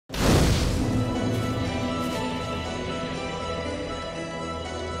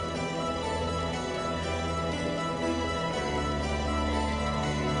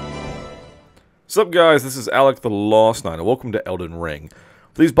What's up, guys? This is Alek the Lost Knight, and welcome to Elden Ring.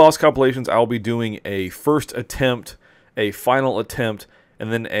 For these boss compilations, I'll be doing a first attempt, a final attempt,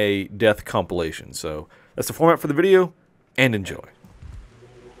 and then a death compilation. So that's the format for the video, and enjoy.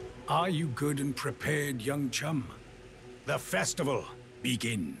 Are you good and prepared, young chum? The festival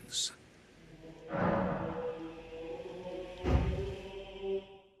begins.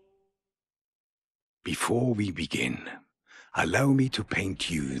 Before we begin, allow me to paint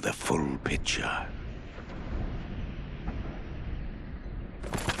you the full picture.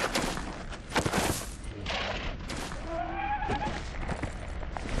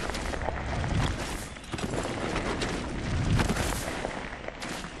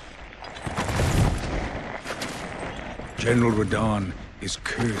 General Radahn is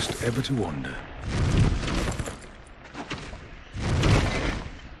cursed ever to wander.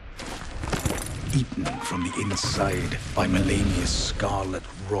 Eaten from the inside by Melania's scarlet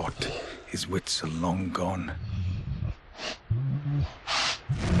rot, his wits are long gone.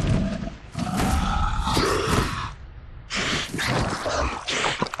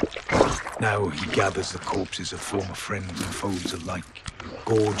 Now he gathers the corpses of former friends and foes alike,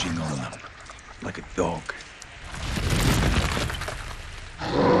 gorging on them like a dog.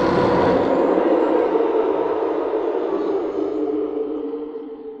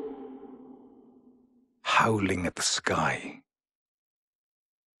 Howling at the sky.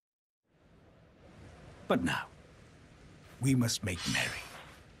 But now, we must make merry.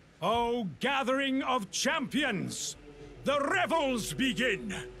 O gathering of champions! The revels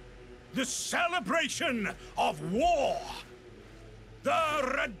begin! The celebration of war! The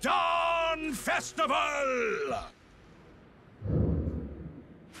Radahn Festival!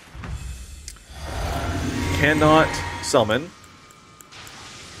 Cannot summon.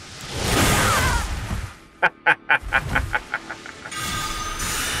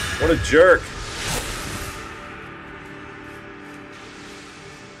 What a jerk.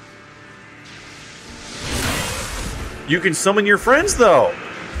 You can summon your friends, though.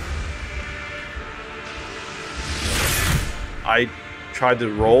 I tried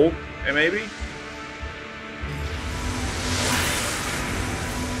to roll, and maybe?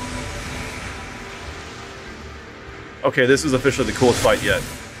 Okay, this is officially the coolest fight yet.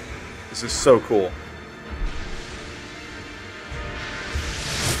 This is so cool.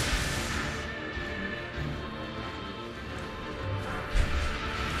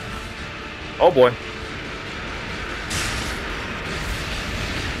 Oh boy.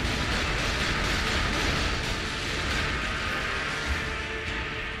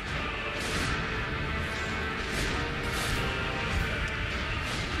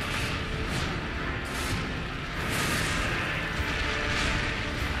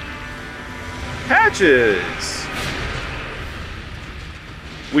 Patches!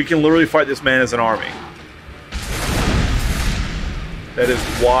 We can literally fight this man as an army. That is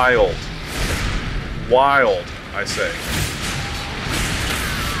wild. Wild, I say.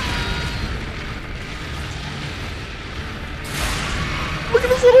 Look at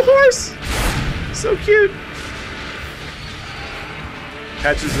this little horse! So cute.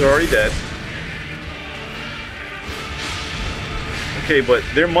 Patches is already dead. Okay, but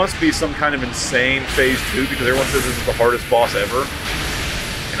there must be some kind of insane phase 2 because everyone says this is the hardest boss ever.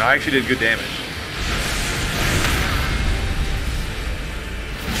 And I actually did good damage.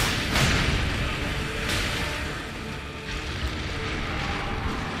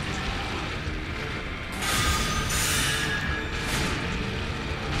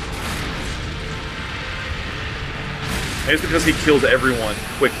 Maybe it's because he kills everyone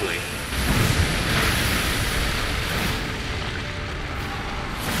quickly.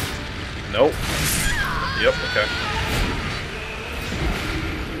 Nope. Yep, okay.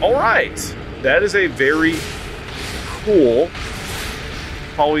 Alright. That is a very cool,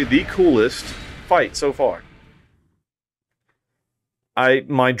 probably the coolest fight so far.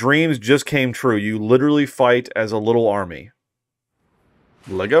 My dreams just came true. You literally fight as a little army.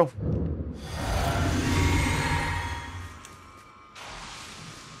 Let go.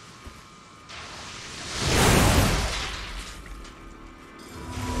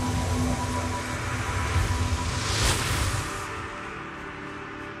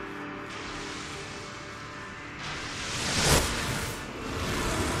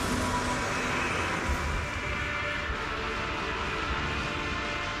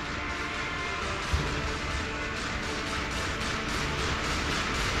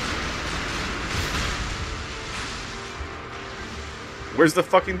 Where's the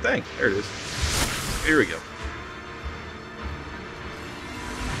fucking thing? There it is. Here we go.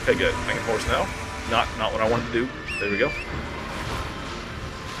 Okay, good. I can force now. Not what I wanted to do. There we go.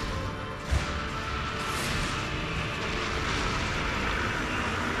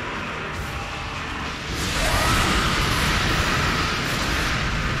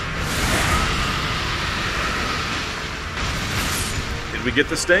 Did we get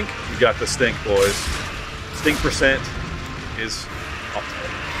the stink? We got the stink, boys. Stink percent is up.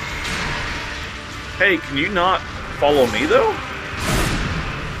 Hey, can you not follow me, though?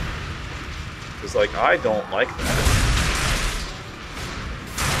 Because, like, I don't like that.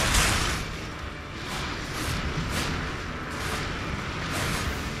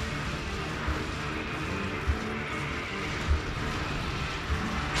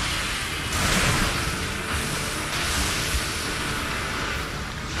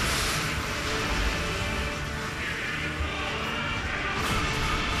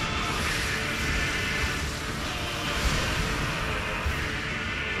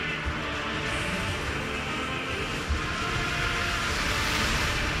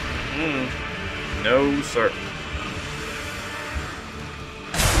 No, sir.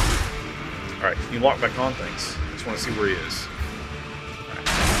 Alright, can you lock back on things? I just want to see where he is.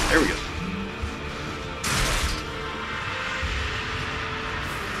 Alright, there we go.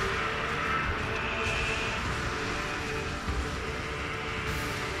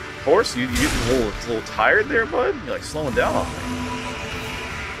 Horse, you getting a little tired there, bud? You're like slowing down on me.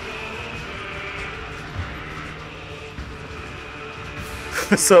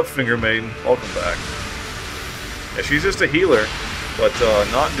 What's up, Finger Maiden? Welcome back. Yeah, she's just a healer, but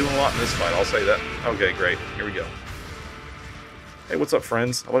not doing a lot in this fight, I'll say that. Okay, great. Here we go. Hey, what's up,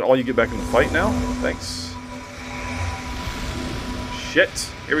 friends? I want all you get back in the fight now? Thanks. Shit.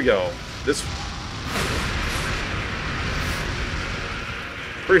 Here we go. This...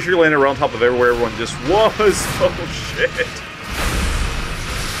 Pretty sure you landed around top of everywhere everyone just was. Oh, shit.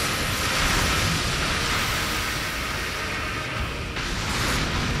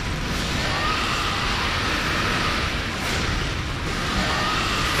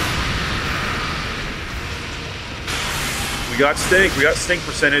 We got stink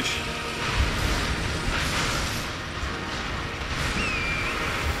percentage.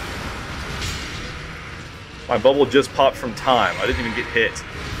 My bubble just popped from time. I didn't even get hit.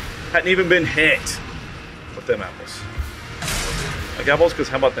 Hadn't even been hit. With them apples. Like apples, because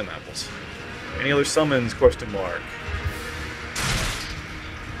how about them apples? Any other summons? Question mark.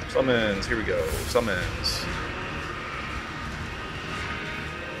 Summons, here we go. Summons.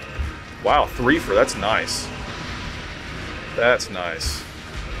 Wow, 3 for that's nice. That's nice.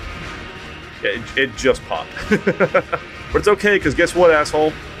 Yeah, it just popped. But it's okay, because guess what,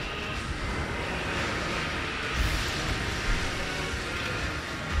 asshole?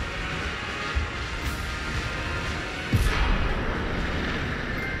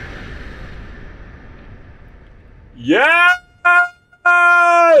 Yes!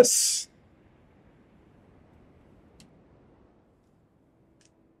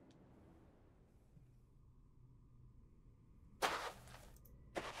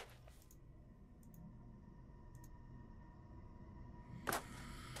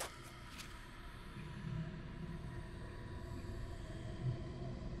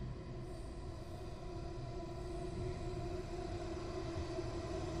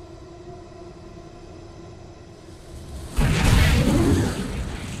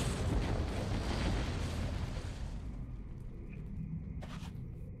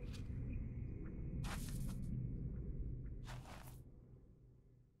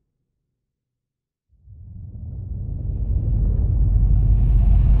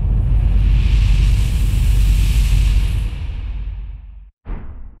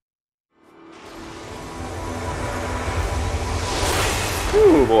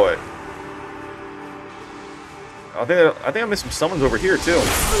 Ooh, boy. I think I missed some summons over here too.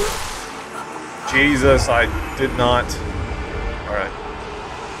 Jesus, I did not. All right.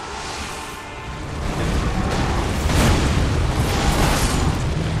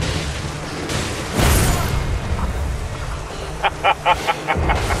 I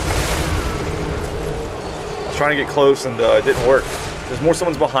was trying to get close and it didn't work. There's more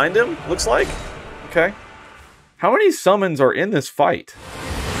summons behind him, looks like. Okay. How many summons are in this fight?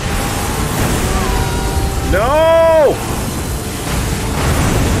 No!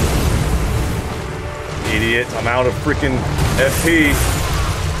 Idiot, I'm out of freaking FP.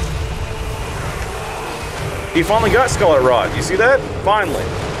 He finally got Scarlet Rod. You see that? Finally.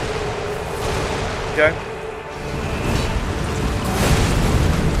 Okay.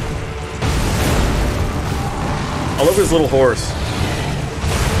 I love his little horse.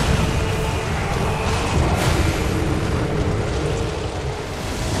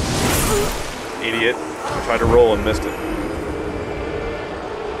 Idiot. I tried to roll and missed it.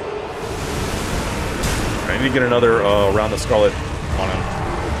 I need to get another round of Scarlet on him.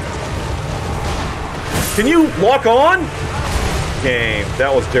 Can you lock on? Game.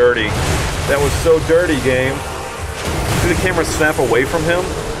 That was dirty. That was so dirty, game. the camera snap away from him.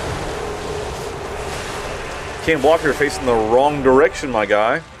 Can't block, you're facing the wrong direction, my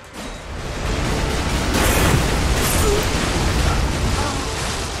guy.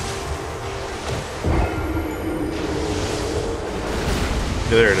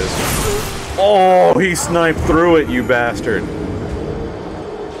 There it is. Oh, he sniped through it, you bastard.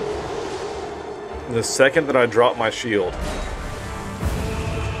 The second that I dropped my shield.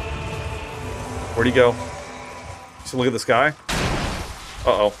 Where'd he go? So look at this guy.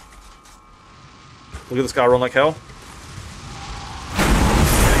 Uh-oh. Look at this guy run like hell.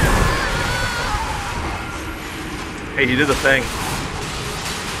 Hey, he did the thing.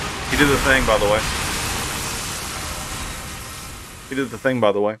 He did the thing, by the way. He did the thing,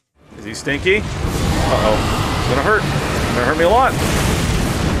 by the way. Is he stinky? Uh-oh. It's gonna hurt. It's gonna hurt me a lot.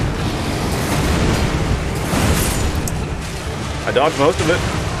 I dodged most of it.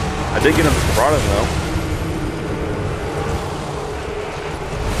 I did get him to Radahn, though.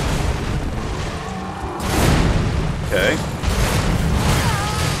 Okay.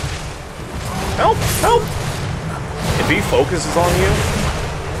 Help! Help! If he focuses on you,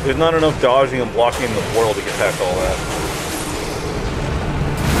 there's not enough dodging and blocking in the world to get past all that.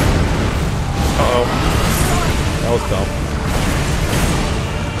 Uh-oh. That was dumb.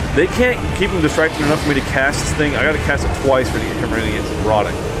 They can't keep him distracted enough for me to cast this thing. I gotta cast it twice for to get him ready against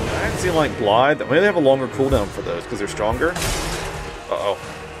Radahn. I haven't seen, like, Glide. Maybe they have a longer cooldown for those, because they're stronger. Uh-oh.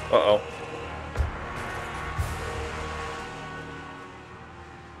 Uh-oh.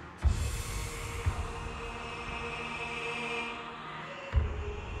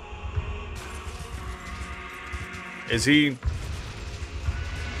 Is he...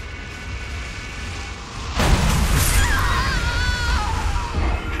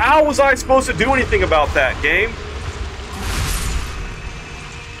 How was I supposed to do anything about that, game?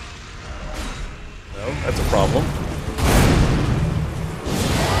 No, that's a problem.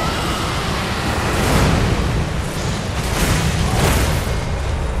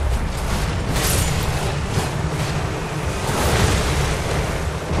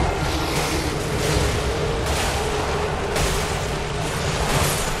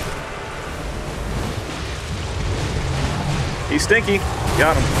 He's stinky.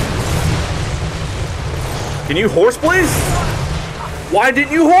 Got him. Can you horse, please? Why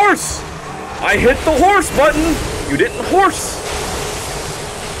didn't you horse? I hit the horse button. You didn't horse.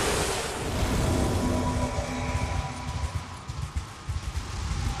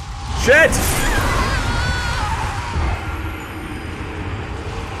 Shit!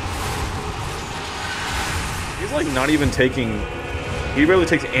 He's like not even taking... He barely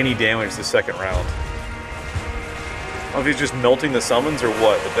takes any damage the second round. I don't know if he's just melting the summons or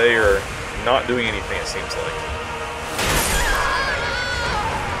what, but they are not doing anything, it seems like.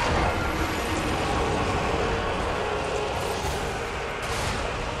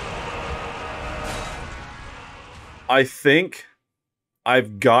 I think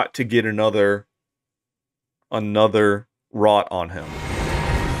I've got to get another rot on him.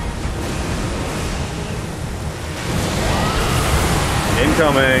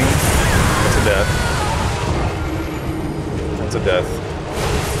 Incoming! That's a death. That's a death.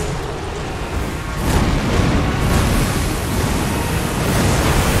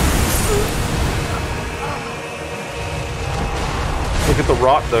 Look at the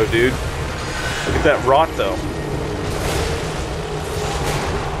rot though, dude. Look at that rot though.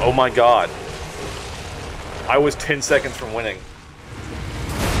 Oh my god. I was 10 seconds from winning.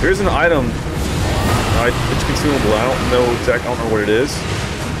 Here's an item. It's consumable. I don't know exactly. I don't know what it is.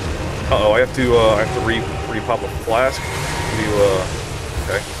 Uh-oh, I have to re-pop a flask.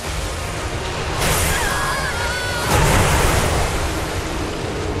 Okay.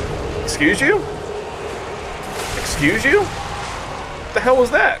 Excuse you? Excuse you? What the hell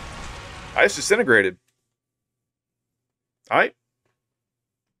was that? I just disintegrated. Alright.